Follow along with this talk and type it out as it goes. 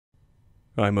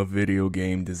I'm a video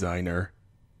game designer.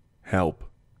 Help.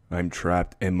 I'm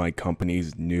trapped in my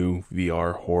company's new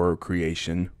VR horror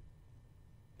creation.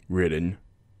 Written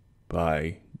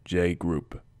by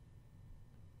Jgrupe.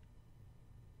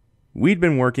 We'd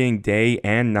been working day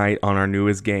and night on our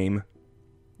newest game.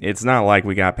 It's not like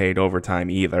we got paid overtime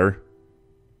either.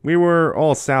 We were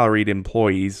all salaried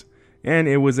employees, and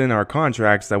it was in our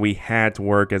contracts that we had to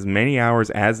work as many hours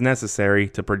as necessary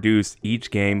to produce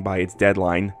each game by its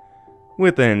deadline.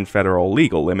 Within federal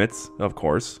legal limits, of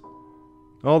course.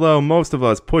 Although most of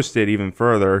us pushed it even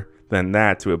further than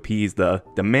that to appease the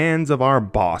demands of our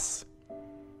boss.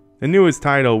 The newest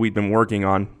title we'd been working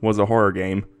on was a horror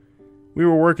game. We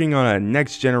were working on a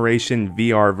next-generation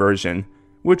VR version,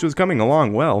 which was coming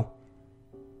along well.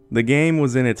 The game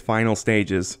was in its final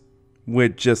stages,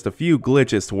 with just a few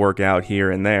glitches to work out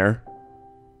here and there.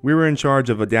 We were in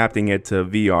charge of adapting it to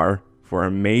VR for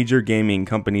a major gaming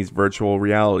company's virtual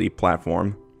reality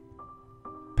platform.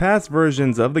 Past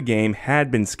versions of the game had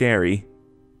been scary,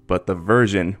 but the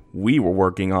version we were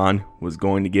working on was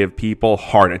going to give people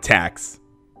heart attacks.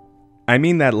 I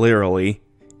mean that literally,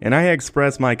 and I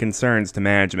expressed my concerns to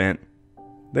management.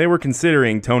 They were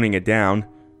considering toning it down,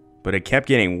 but it kept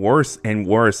getting worse and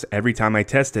worse every time I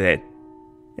tested it.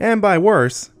 And by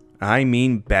worse, I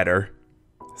mean better,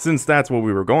 since that's what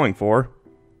we were going for.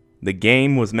 The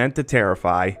game was meant to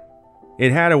terrify.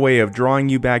 It had a way of drawing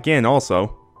you back in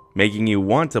also, making you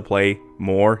want to play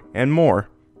more and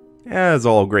more, as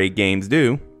all great games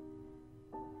do.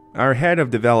 Our head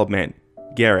of development,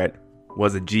 Garrett,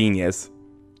 was a genius.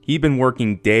 He'd been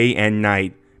working day and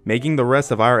night, making the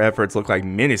rest of our efforts look like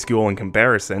minuscule in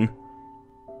comparison.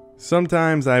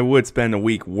 Sometimes I would spend a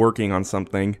week working on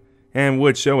something, and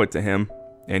would show it to him,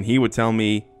 and he would tell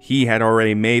me he had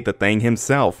already made the thing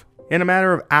himself, in a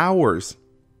matter of hours,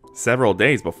 several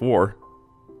days before.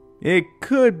 It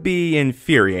could be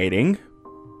infuriating.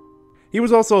 He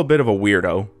was also a bit of a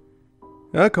weirdo.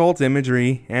 Occult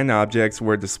imagery and objects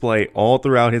were displayed all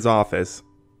throughout his office.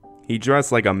 He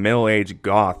dressed like a middle-aged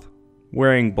goth,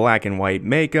 wearing black and white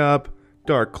makeup,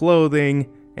 dark clothing,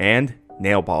 and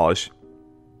nail polish.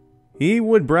 He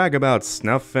would brag about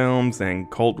snuff films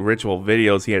and cult ritual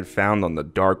videos he had found on the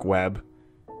dark web.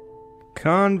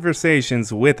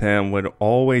 Conversations with him would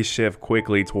always shift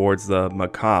quickly towards the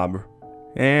macabre,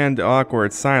 and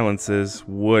awkward silences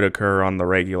would occur on the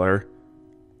regular.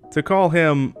 To call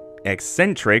him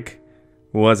eccentric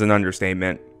was an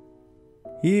understatement.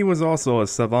 He was also a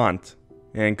savant,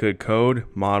 and could code,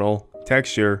 model,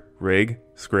 texture, rig,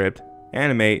 script,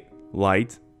 animate,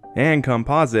 light, and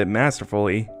composite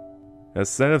masterfully, a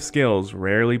set of skills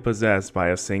rarely possessed by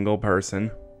a single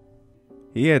person.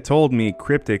 He had told me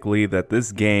cryptically that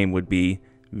this game would be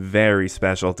very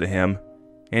special to him,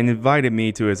 and invited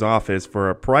me to his office for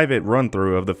a private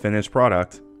run-through of the finished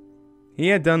product. He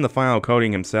had done the final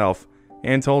coding himself,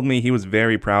 and told me he was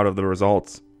very proud of the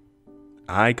results.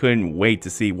 I couldn't wait to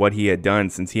see what he had done,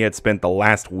 since he had spent the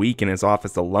last week in his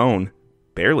office alone,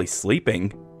 barely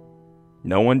sleeping.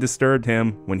 No one disturbed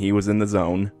him when he was in the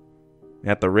zone.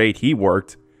 At the rate he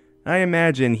worked, I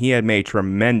imagine he had made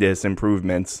tremendous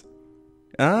improvements.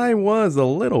 I was a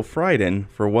little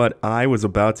frightened for what I was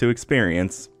about to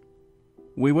experience.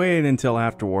 We waited until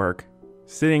after work.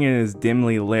 Sitting in his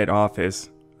dimly lit office,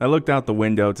 I looked out the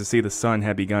window to see the sun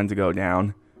had begun to go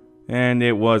down, and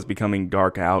it was becoming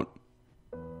dark out.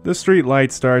 The street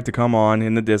lights started to come on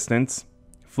in the distance,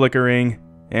 flickering,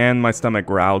 and my stomach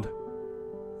growled.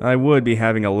 I would be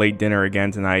having a late dinner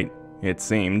again tonight, it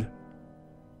seemed.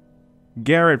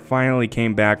 Garrett finally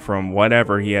came back from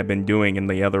whatever he had been doing in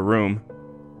the other room.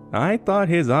 I thought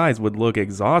his eyes would look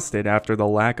exhausted after the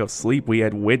lack of sleep we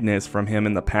had witnessed from him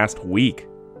in the past week,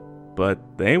 but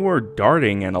they were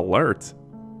darting and alert.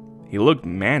 He looked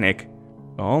manic,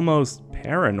 almost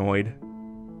paranoid.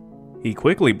 He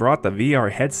quickly brought the VR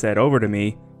headset over to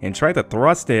me and tried to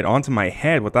thrust it onto my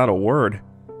head without a word,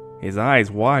 his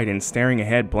eyes wide and staring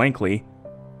ahead blankly.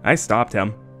 I stopped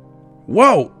him.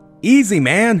 "Whoa! Easy,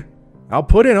 man! I'll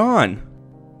put it on!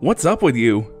 What's up with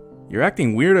you? You're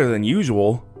acting weirder than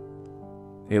usual."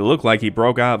 It looked like he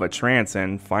broke out of a trance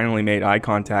and finally made eye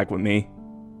contact with me.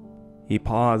 He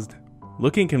paused,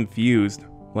 looking confused,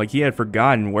 like he had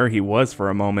forgotten where he was for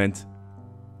a moment.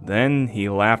 Then he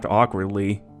laughed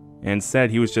awkwardly and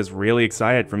said he was just really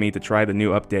excited for me to try the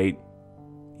new update.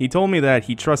 He told me that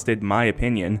he trusted my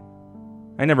opinion.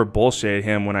 I never bullshitted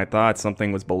him when I thought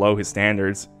something was below his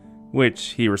standards, which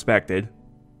he respected.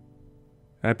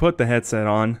 I put the headset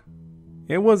on.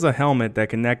 It was a helmet that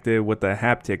connected with the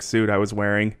haptic suit I was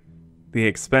wearing. The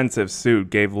expensive suit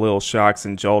gave little shocks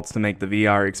and jolts to make the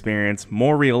VR experience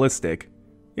more realistic.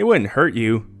 It wouldn't hurt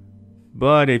you,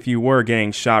 But if you were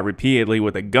getting shot repeatedly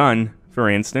with a gun, for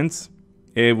instance,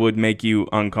 it would make you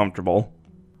uncomfortable.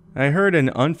 I heard an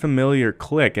unfamiliar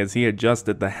click as he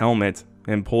adjusted the helmet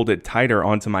and pulled it tighter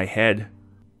onto my head.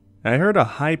 I heard a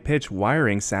high-pitched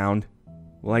wiring sound,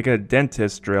 like a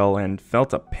dentist drill, and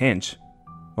felt a pinch,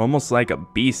 almost like a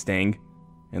bee sting,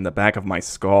 in the back of my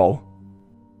skull.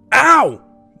 Ow!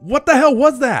 What the hell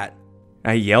was that?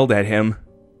 I yelled at him.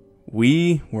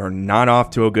 We were not off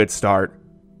to a good start.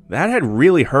 That had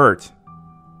really hurt.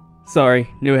 Sorry,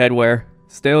 new headwear.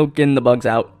 Still getting the bugs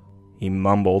out. He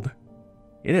mumbled.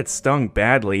 It had stung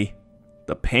badly.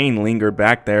 The pain lingered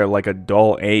back there like a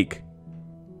dull ache.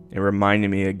 It reminded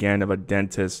me again of a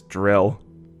dentist's drill,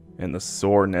 and the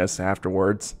soreness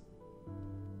afterwards.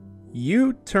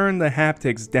 You turned the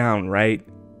haptics down, right?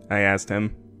 I asked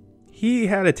him. He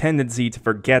had a tendency to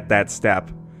forget that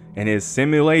step, and his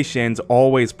simulations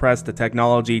always pressed the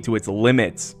technology to its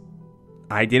limits.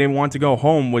 I didn't want to go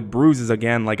home with bruises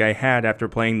again like I had after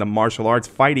playing the martial arts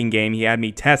fighting game he had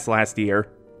me test last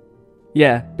year.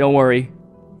 Yeah, don't worry,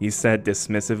 he said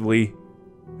dismissively.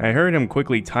 I heard him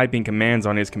quickly typing commands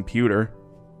on his computer.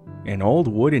 An old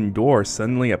wooden door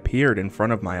suddenly appeared in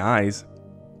front of my eyes,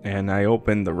 and I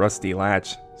opened the rusty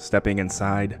latch, stepping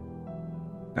inside.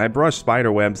 I brushed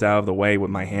spiderwebs out of the way with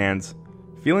my hands,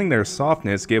 feeling their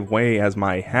softness give way as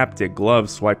my haptic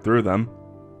gloves swiped through them.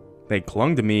 They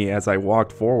clung to me as I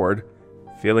walked forward,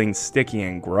 feeling sticky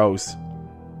and gross.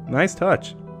 Nice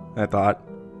touch, I thought.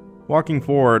 Walking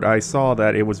forward, I saw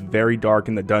that it was very dark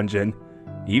in the dungeon,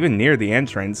 even near the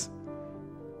entrance.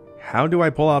 How do I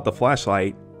pull out the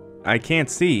flashlight? I can't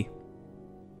see.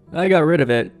 I got rid of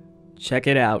it. Check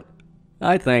it out.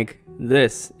 I think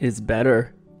this is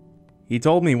better. He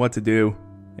told me what to do,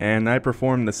 and I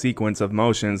performed the sequence of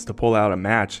motions to pull out a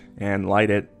match and light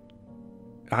it.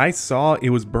 I saw it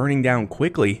was burning down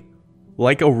quickly,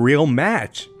 like a real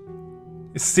match.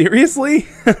 Seriously?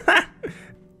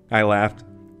 I laughed.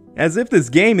 As if this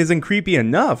game isn't creepy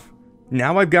enough.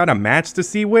 Now I've got a match to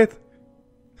see with?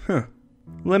 Huh.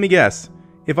 Let me guess.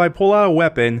 If I pull out a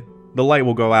weapon, the light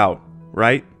will go out,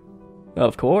 right?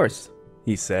 Of course,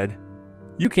 he said.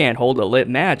 You can't hold a lit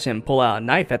match and pull out a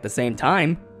knife at the same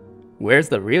time. Where's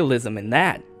the realism in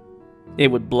that? It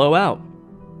would blow out.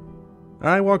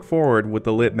 I walked forward with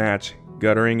the lit match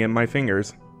guttering in my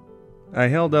fingers. I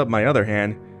held up my other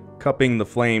hand, cupping the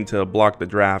flame to block the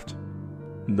draft.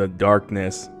 The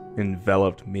darkness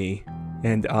enveloped me,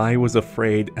 and I was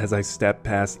afraid as I stepped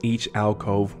past each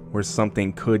alcove where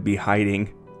something could be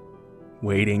hiding,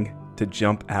 waiting to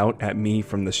jump out at me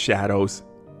from the shadows.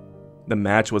 The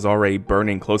match was already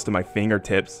burning close to my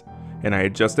fingertips, and I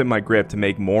adjusted my grip to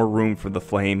make more room for the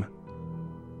flame.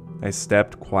 I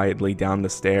stepped quietly down the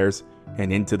stairs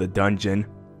and into the dungeon.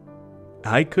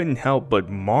 I couldn't help but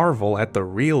marvel at the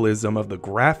realism of the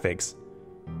graphics.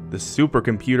 The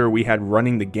supercomputer we had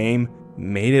running the game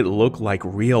made it look like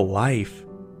real life,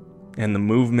 and the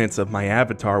movements of my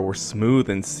avatar were smooth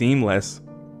and seamless.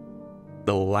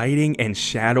 The lighting and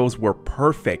shadows were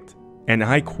perfect, and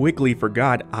I quickly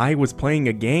forgot I was playing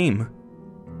a game.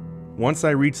 Once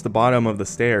I reached the bottom of the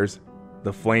stairs,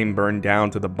 the flame burned down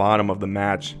to the bottom of the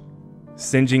match,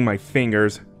 singeing my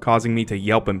fingers, causing me to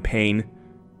yelp in pain.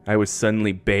 I was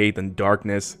suddenly bathed in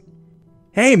darkness.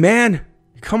 Hey man,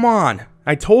 come on,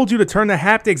 I told you to turn the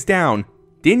haptics down.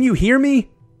 Didn't you hear me?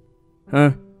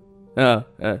 Huh?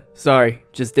 Sorry,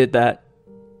 just did that.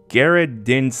 Garrett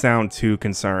didn't sound too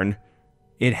concerned.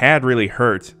 It had really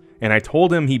hurt, and I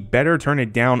told him he better turn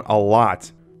it down a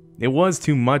lot. It was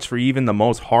too much for even the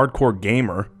most hardcore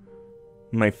gamer.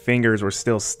 My fingers were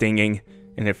still stinging,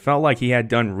 and it felt like he had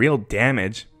done real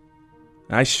damage.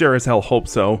 I sure as hell hope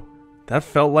so. That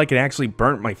felt like it actually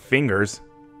burnt my fingers.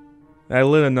 I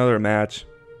lit another match,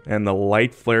 and the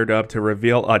light flared up to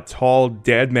reveal a tall,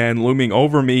 dead man looming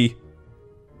over me.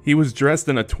 He was dressed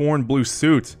in a torn blue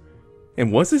suit,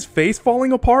 and was his face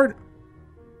falling apart?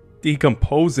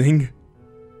 Decomposing.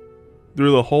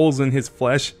 Through the holes in his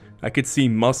flesh, I could see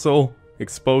muscle,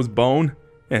 exposed bone,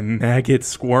 and maggots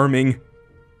squirming.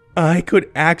 I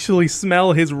could actually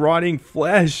smell his rotting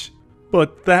flesh,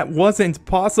 but that wasn't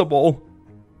possible.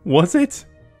 Was it?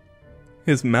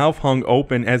 His mouth hung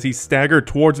open as he staggered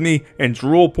towards me and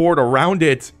drool poured around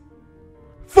it.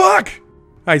 Fuck!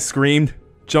 I screamed,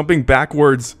 jumping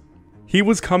backwards. He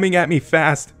was coming at me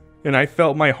fast, and I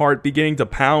felt my heart beginning to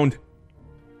pound.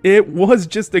 It was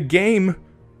just a game,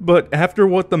 but after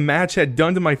what the match had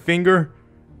done to my finger,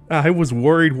 I was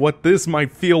worried what this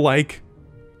might feel like.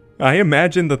 I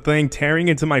imagined the thing tearing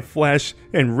into my flesh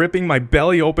and ripping my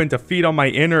belly open to feed on my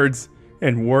innards,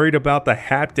 and worried about the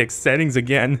haptic settings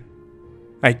again.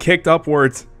 I kicked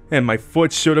upwards and my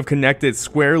foot should have connected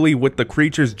squarely with the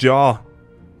creature's jaw.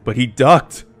 But he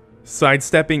ducked,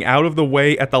 sidestepping out of the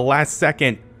way at the last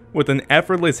second with an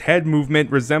effortless head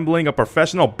movement resembling a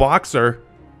professional boxer.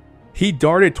 He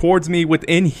darted towards me with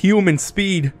inhuman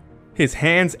speed, his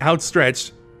hands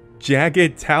outstretched,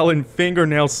 jagged taloned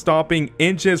fingernails stopping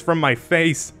inches from my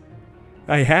face.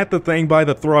 I had the thing by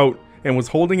the throat and was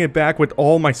holding it back with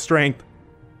all my strength.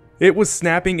 It was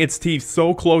snapping its teeth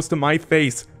so close to my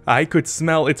face, I could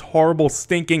smell its horrible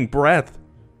stinking breath.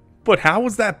 But how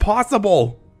was that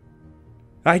possible?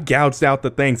 I gouged out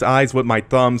the thing's eyes with my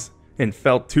thumbs and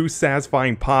felt two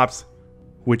satisfying pops,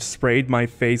 which sprayed my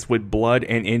face with blood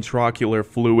and intraocular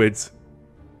fluids.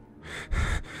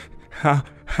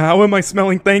 How am I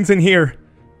smelling things in here?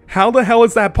 How the hell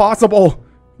is that possible?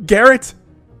 Garrett?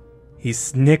 He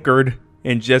snickered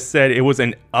and just said it was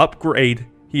an upgrade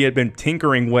he had been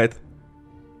tinkering with.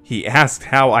 He asked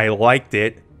how I liked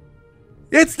it.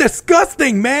 It's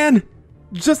disgusting, man!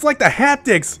 Just like the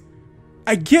haptics.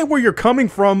 I get where you're coming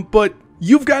from, but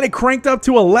you've got it cranked up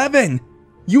to 11.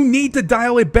 You need to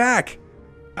dial it back.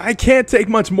 I can't take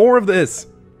much more of this.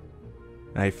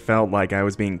 I felt like I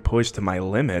was being pushed to my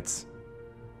limits,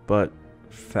 but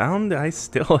found I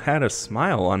still had a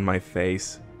smile on my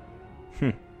face.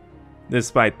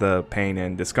 Despite the pain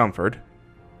and discomfort.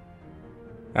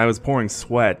 I was pouring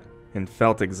sweat and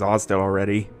felt exhausted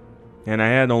already, and I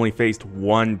had only faced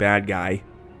one bad guy.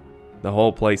 The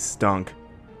whole place stunk.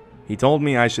 He told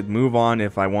me I should move on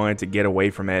if I wanted to get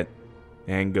away from it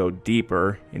and go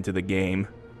deeper into the game.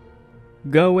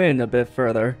 Go in a bit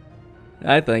further.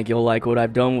 I think you'll like what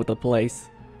I've done with the place,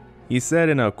 he said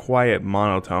in a quiet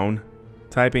monotone,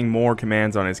 typing more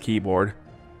commands on his keyboard.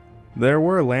 There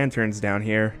were lanterns down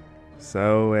here,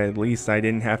 so at least I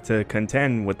didn't have to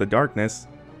contend with the darkness.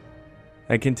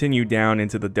 I continued down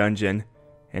into the dungeon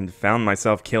and found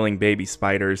myself killing baby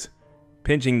spiders,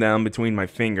 pinching them between my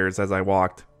fingers as I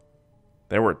walked.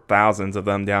 There were thousands of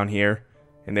them down here,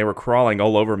 and they were crawling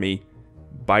all over me,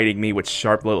 biting me with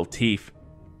sharp little teeth.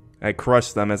 I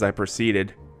crushed them as I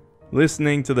proceeded,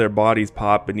 listening to their bodies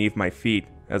pop beneath my feet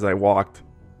as I walked.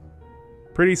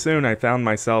 Pretty soon I found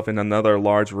myself in another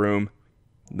large room,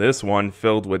 this one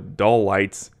filled with dull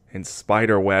lights and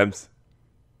spider webs.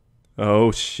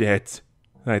 Oh shit,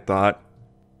 I thought.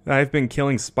 I've been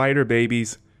killing spider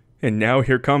babies, and now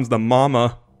here comes the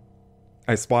mama.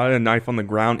 I spotted a knife on the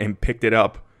ground and picked it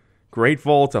up,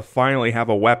 grateful to finally have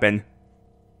a weapon.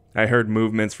 I heard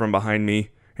movements from behind me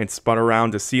and spun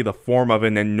around to see the form of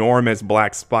an enormous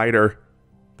black spider.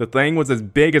 The thing was as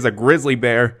big as a grizzly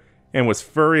bear and was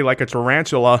furry like a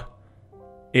tarantula.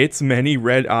 Its many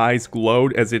red eyes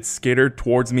glowed as it skittered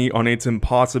towards me on its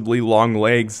impossibly long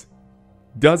legs.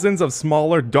 Dozens of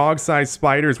smaller dog-sized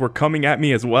spiders were coming at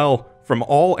me as well, from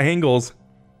all angles.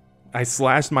 I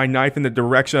slashed my knife in the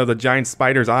direction of the giant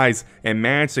spider's eyes and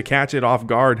managed to catch it off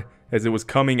guard as it was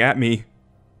coming at me.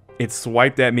 It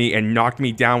swiped at me and knocked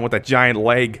me down with a giant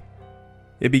leg.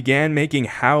 It began making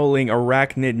howling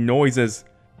arachnid noises.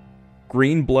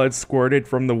 Green blood squirted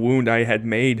from the wound I had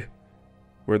made.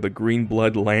 Where the green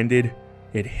blood landed,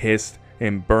 it hissed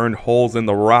and burned holes in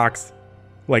the rocks,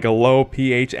 like a low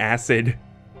pH acid.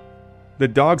 The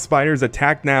dog spiders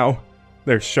attacked now,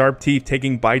 their sharp teeth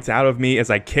taking bites out of me as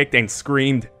I kicked and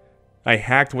screamed. I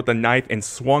hacked with the knife and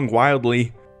swung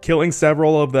wildly, killing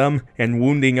several of them and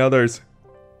wounding others.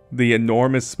 The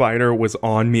enormous spider was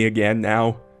on me again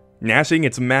now, gnashing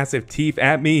its massive teeth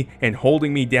at me and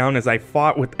holding me down as I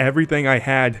fought with everything I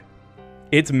had.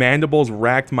 Its mandibles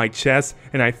racked my chest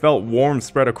and I felt warmth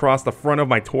spread across the front of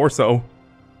my torso.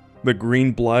 The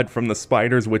green blood from the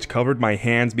spiders which covered my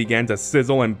hands began to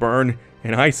sizzle and burn,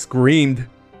 and I screamed.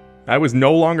 I was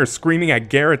no longer screaming at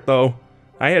Garrett though.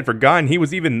 I had forgotten he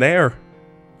was even there.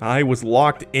 I was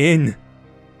locked in.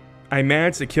 I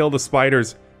managed to kill the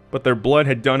spiders, but their blood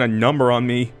had done a number on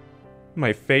me.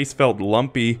 My face felt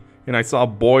lumpy, and I saw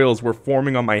boils were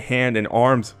forming on my hand and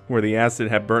arms where the acid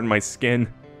had burnt my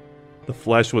skin. The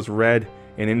flesh was red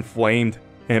and inflamed,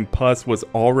 and pus was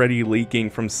already leaking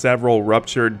from several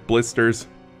ruptured blisters.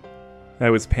 I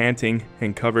was panting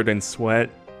and covered in sweat.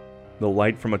 The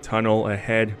light from a tunnel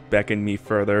ahead beckoned me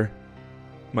further.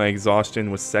 My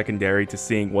exhaustion was secondary to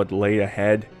seeing what lay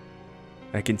ahead.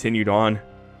 I continued on,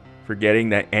 forgetting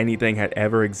that anything had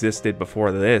ever existed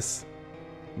before this.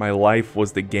 My life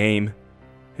was the game,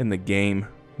 and the game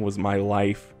was my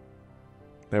life.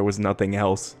 There was nothing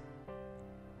else.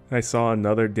 I saw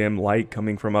another dim light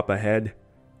coming from up ahead.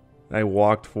 I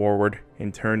walked forward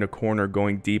and turned a corner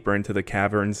going deeper into the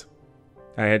caverns.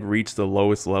 I had reached the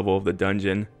lowest level of the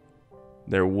dungeon.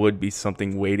 There would be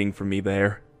something waiting for me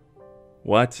there.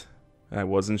 What? I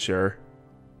wasn't sure.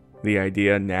 The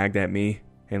idea nagged at me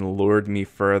and lured me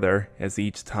further as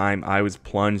each time I was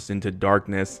plunged into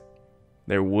darkness,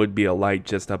 there would be a light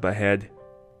just up ahead,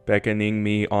 beckoning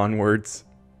me onwards.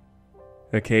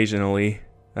 Occasionally,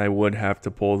 I would have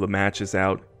to pull the matches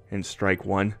out and strike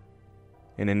one,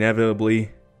 and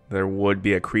inevitably, there would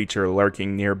be a creature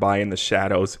lurking nearby in the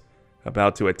shadows,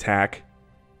 about to attack.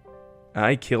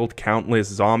 I killed countless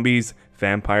zombies,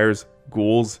 vampires,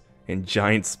 ghouls, and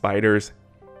giant spiders.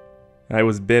 I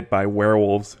was bit by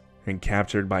werewolves and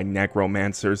captured by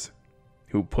necromancers,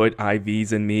 who put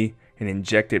IVs in me and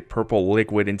injected purple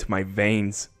liquid into my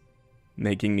veins,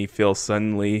 making me feel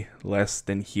suddenly less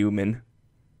than human.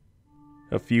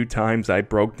 A few times I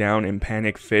broke down in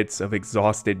panic fits of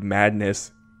exhausted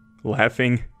madness,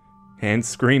 laughing and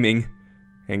screaming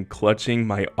and clutching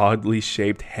my oddly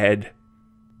shaped head.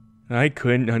 I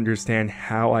couldn't understand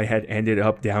how I had ended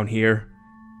up down here,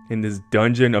 in this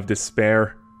dungeon of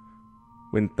despair.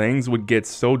 When things would get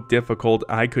so difficult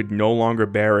I could no longer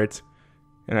bear it,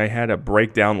 and I had a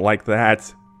breakdown like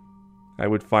that, I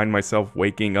would find myself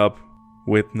waking up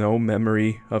with no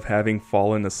memory of having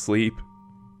fallen asleep.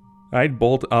 I'd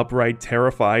bolt upright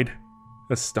terrified,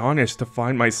 astonished to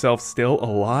find myself still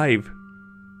alive.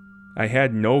 I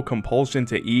had no compulsion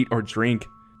to eat or drink,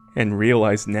 and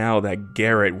realized now that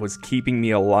Garrett was keeping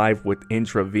me alive with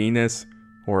intravenous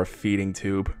or a feeding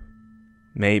tube.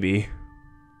 Maybe.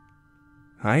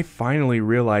 I finally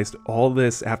realized all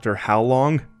this after how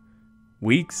long?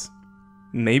 Weeks?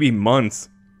 Maybe months.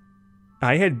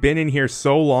 I had been in here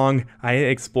so long, I had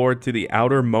explored to the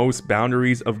outermost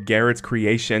boundaries of Garrett's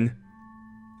creation.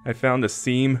 I found a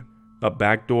seam, a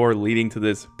back door leading to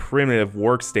this primitive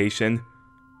workstation.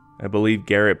 I believe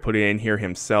Garrett put it in here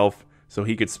himself so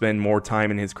he could spend more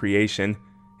time in his creation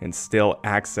and still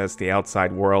access the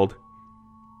outside world.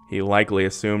 He likely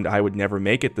assumed I would never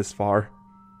make it this far.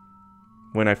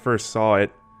 When I first saw it,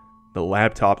 the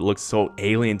laptop looked so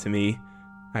alien to me,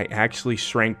 I actually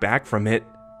shrank back from it,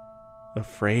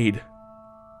 afraid.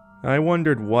 I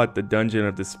wondered what the Dungeon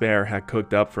of Despair had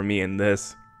cooked up for me in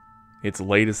this, its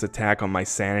latest attack on my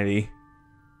sanity.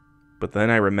 But then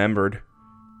I remembered.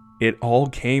 It all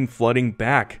came flooding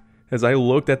back as I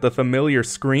looked at the familiar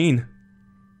screen.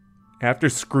 After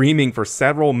screaming for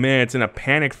several minutes in a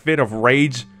panic fit of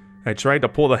rage, I tried to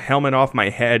pull the helmet off my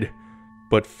head,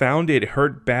 but found it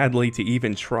hurt badly to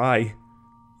even try.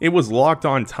 It was locked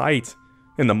on tight,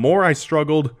 and the more I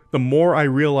struggled, the more I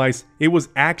realized it was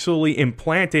actually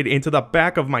implanted into the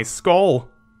back of my skull.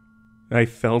 I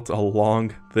felt a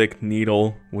long, thick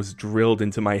needle was drilled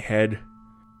into my head.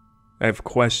 I've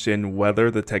questioned whether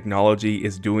the technology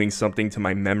is doing something to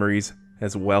my memories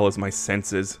as well as my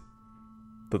senses.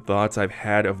 The thoughts I've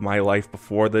had of my life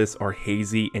before this are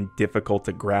hazy and difficult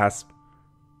to grasp.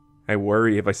 I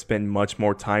worry if I spend much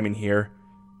more time in here,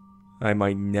 I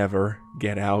might never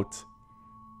get out.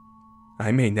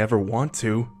 I may never want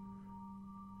to.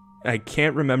 I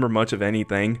can't remember much of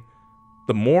anything.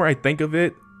 The more I think of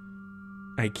it,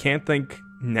 I can't think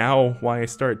now why I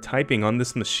started typing on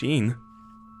this machine.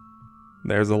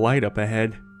 There's a light up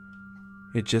ahead.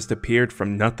 It just appeared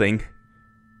from nothing.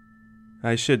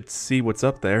 I should see what's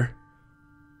up there.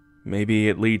 Maybe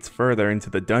it leads further into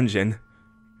the dungeon.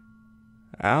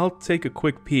 I'll take a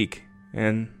quick peek,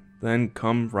 and then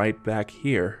come right back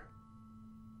here.